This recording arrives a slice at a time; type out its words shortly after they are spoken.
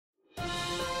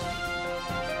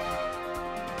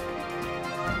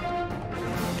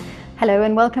Hello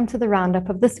and welcome to the roundup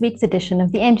of this week's edition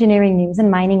of the Engineering News and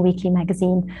Mining Weekly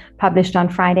magazine, published on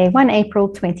Friday, 1 April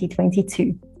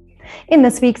 2022. In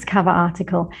this week's cover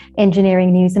article,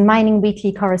 Engineering News and Mining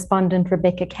Weekly correspondent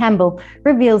Rebecca Campbell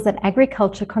reveals that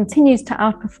agriculture continues to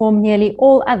outperform nearly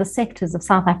all other sectors of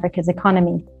South Africa's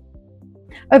economy.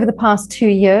 Over the past 2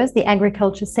 years, the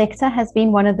agriculture sector has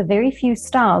been one of the very few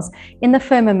stars in the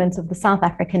firmament of the South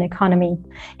African economy.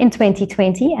 In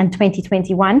 2020 and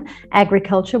 2021,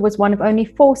 agriculture was one of only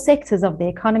 4 sectors of the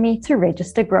economy to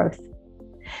register growth.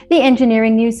 The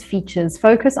Engineering News features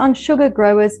focus on sugar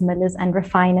growers, millers, and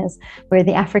refiners, where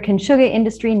the African sugar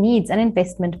industry needs an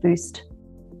investment boost.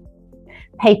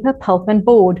 Paper, pulp and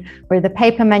board, where the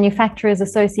Paper Manufacturers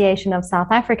Association of South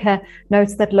Africa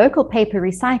notes that local paper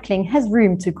recycling has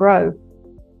room to grow.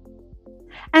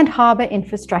 And harbour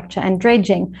infrastructure and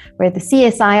dredging, where the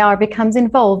CSIR becomes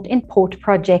involved in port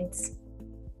projects.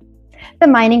 The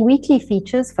Mining Weekly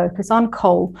features focus on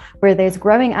coal, where there's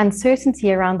growing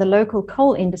uncertainty around the local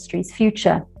coal industry's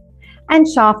future. And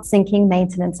shaft sinking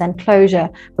maintenance and closure,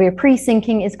 where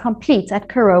pre-sinking is complete at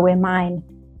Karowe Mine.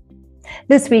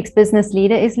 This week's business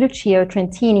leader is Lucio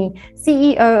Trentini,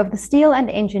 CEO of the Steel and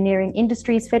Engineering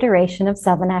Industries Federation of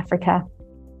Southern Africa.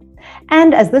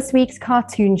 And as this week's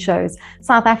cartoon shows,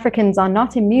 South Africans are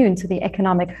not immune to the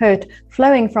economic hurt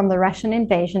flowing from the Russian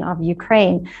invasion of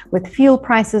Ukraine, with fuel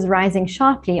prices rising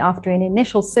sharply after an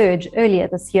initial surge earlier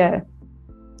this year.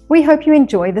 We hope you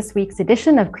enjoy this week's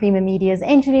edition of Creamer Media's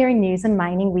Engineering News and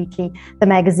Mining Weekly, the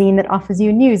magazine that offers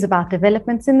you news about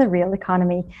developments in the real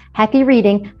economy. Happy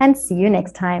reading and see you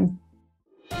next time.